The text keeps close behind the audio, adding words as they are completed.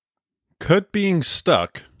Could being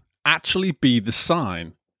stuck actually be the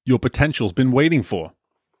sign your potential's been waiting for?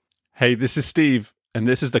 Hey, this is Steve, and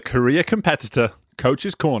this is the Career Competitor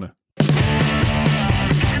Coach's Corner.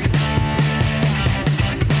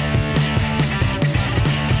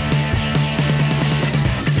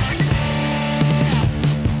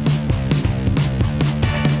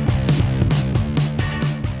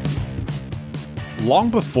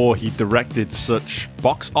 Long before he directed such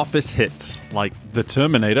box office hits like The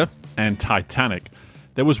Terminator and Titanic,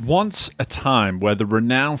 there was once a time where the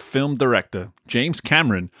renowned film director James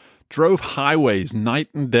Cameron drove highways night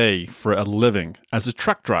and day for a living as a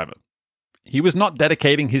truck driver. He was not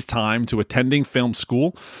dedicating his time to attending film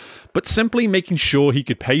school, but simply making sure he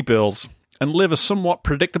could pay bills and live a somewhat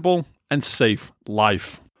predictable and safe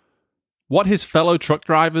life. What his fellow truck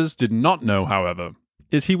drivers did not know, however,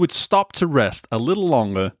 is he would stop to rest a little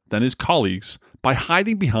longer than his colleagues by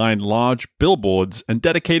hiding behind large billboards and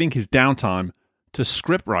dedicating his downtime to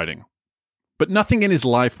script writing. But nothing in his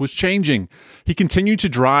life was changing. He continued to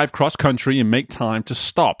drive cross-country and make time to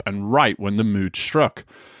stop and write when the mood struck.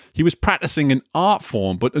 He was practicing an art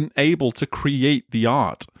form but unable to create the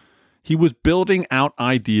art. He was building out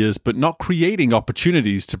ideas but not creating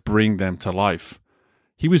opportunities to bring them to life.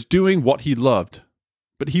 He was doing what he loved,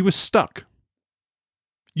 but he was stuck.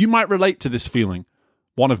 You might relate to this feeling,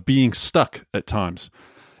 one of being stuck at times.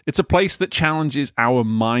 It's a place that challenges our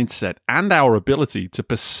mindset and our ability to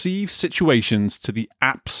perceive situations to the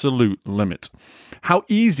absolute limit. How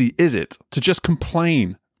easy is it to just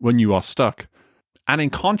complain when you are stuck? And in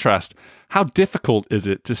contrast, how difficult is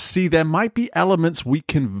it to see there might be elements we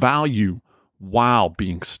can value while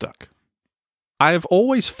being stuck? I have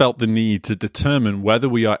always felt the need to determine whether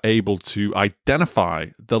we are able to identify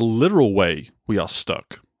the literal way we are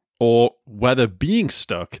stuck, or whether being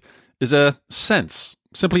stuck is a sense,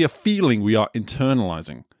 simply a feeling we are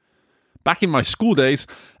internalizing. Back in my school days,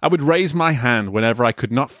 I would raise my hand whenever I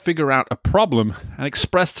could not figure out a problem and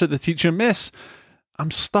express to the teacher, "Miss, I'm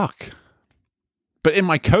stuck." But in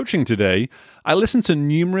my coaching today, I listen to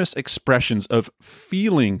numerous expressions of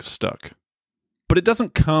feeling stuck. But it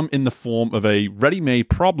doesn't come in the form of a ready-made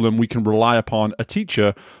problem we can rely upon a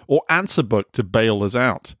teacher or answer book to bail us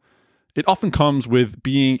out. It often comes with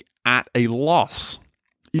being at a loss,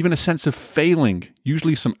 even a sense of failing,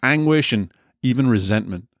 usually some anguish and even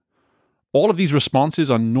resentment. All of these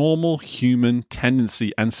responses are normal human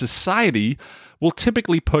tendency, and society will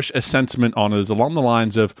typically push a sentiment on us along the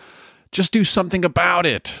lines of, just do something about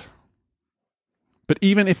it. But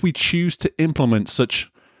even if we choose to implement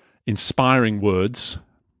such inspiring words,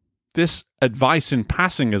 this advice in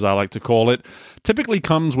passing, as I like to call it, typically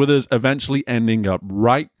comes with us eventually ending up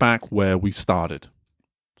right back where we started.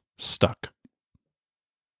 Stuck.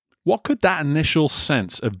 What could that initial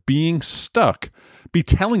sense of being stuck be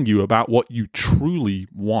telling you about what you truly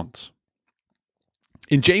want?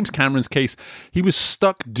 In James Cameron's case, he was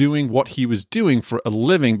stuck doing what he was doing for a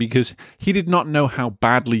living because he did not know how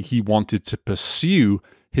badly he wanted to pursue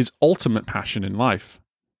his ultimate passion in life.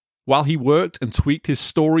 While he worked and tweaked his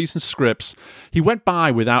stories and scripts, he went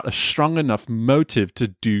by without a strong enough motive to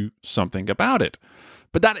do something about it.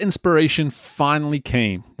 But that inspiration finally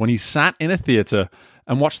came when he sat in a theater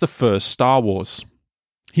and watched the first Star Wars.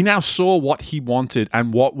 He now saw what he wanted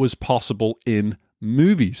and what was possible in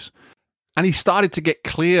movies. And he started to get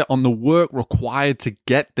clear on the work required to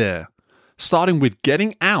get there, starting with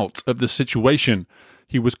getting out of the situation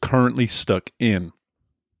he was currently stuck in.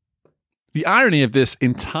 The irony of this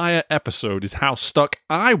entire episode is how stuck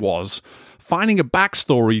I was finding a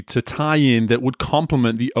backstory to tie in that would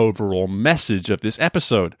complement the overall message of this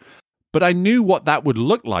episode. But I knew what that would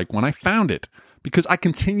look like when I found it, because I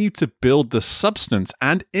continued to build the substance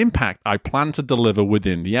and impact I planned to deliver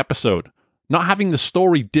within the episode. Not having the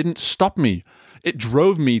story didn't stop me. It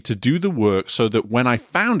drove me to do the work so that when I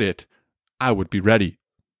found it, I would be ready.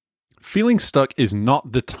 Feeling stuck is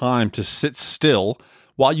not the time to sit still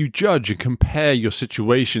while you judge and compare your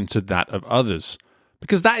situation to that of others,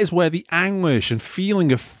 because that is where the anguish and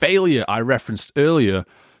feeling of failure I referenced earlier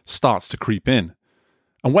starts to creep in.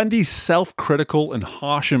 And when these self-critical and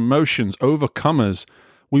harsh emotions overcome us,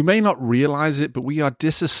 we may not realize it, but we are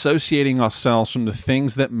disassociating ourselves from the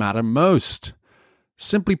things that matter most.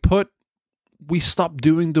 Simply put, we stop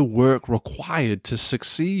doing the work required to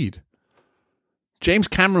succeed. James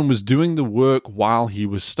Cameron was doing the work while he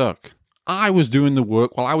was stuck. I was doing the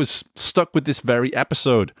work while I was stuck with this very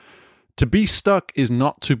episode. To be stuck is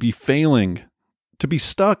not to be failing. To be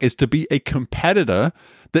stuck is to be a competitor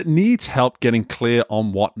that needs help getting clear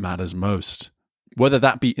on what matters most, whether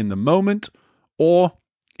that be in the moment or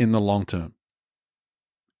in the long term.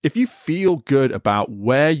 If you feel good about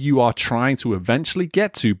where you are trying to eventually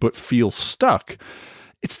get to but feel stuck,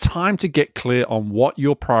 it's time to get clear on what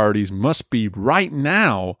your priorities must be right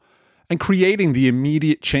now and creating the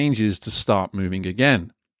immediate changes to start moving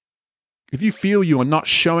again. If you feel you are not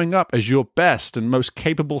showing up as your best and most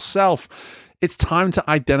capable self, it's time to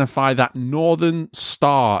identify that northern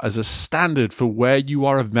star as a standard for where you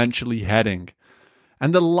are eventually heading,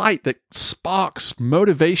 and the light that sparks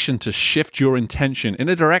motivation to shift your intention in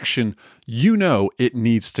a direction you know it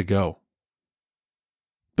needs to go.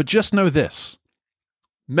 But just know this: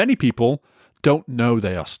 many people don't know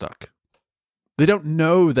they are stuck. They don't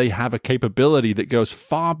know they have a capability that goes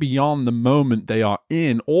far beyond the moment they are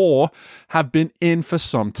in or have been in for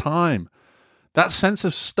some time. That sense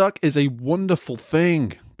of stuck is a wonderful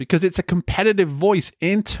thing because it's a competitive voice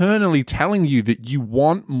internally telling you that you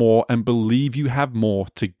want more and believe you have more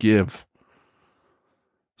to give.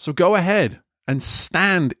 So go ahead and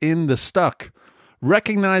stand in the stuck.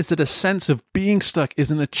 Recognize that a sense of being stuck is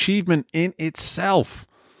an achievement in itself.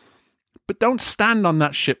 But don't stand on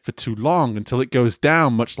that ship for too long until it goes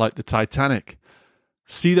down, much like the Titanic.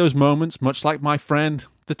 See those moments, much like my friend,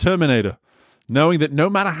 the Terminator, knowing that no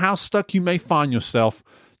matter how stuck you may find yourself,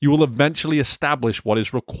 you will eventually establish what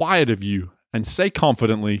is required of you and say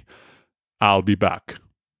confidently, "I'll be back."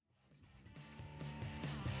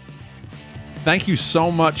 Thank you so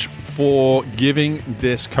much for giving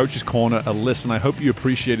this Coach's Corner a listen. I hope you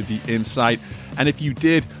appreciated the insight. And if you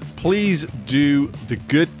did, please do the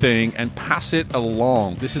good thing and pass it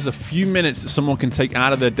along. This is a few minutes that someone can take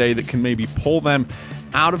out of their day that can maybe pull them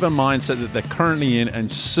out of a mindset that they're currently in and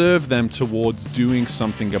serve them towards doing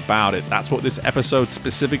something about it. That's what this episode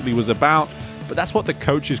specifically was about, but that's what the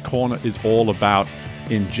Coach's Corner is all about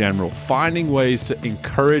in general. Finding ways to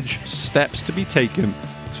encourage steps to be taken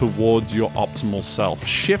towards your optimal self.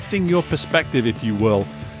 Shifting your perspective, if you will,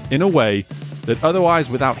 in a way that otherwise,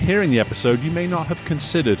 without hearing the episode, you may not have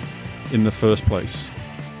considered in the first place.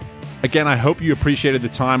 Again, I hope you appreciated the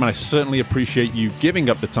time, and I certainly appreciate you giving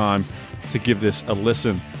up the time to give this a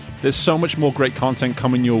listen. There's so much more great content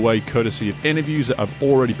coming your way, courtesy of interviews that have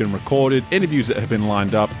already been recorded, interviews that have been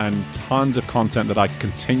lined up, and tons of content that I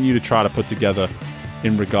continue to try to put together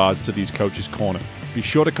in regards to these Coach's Corner. Be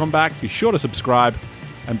sure to come back, be sure to subscribe,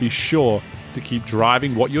 and be sure to keep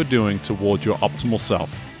driving what you're doing towards your optimal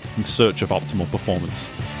self in search of optimal performance.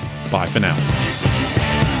 Bye for now.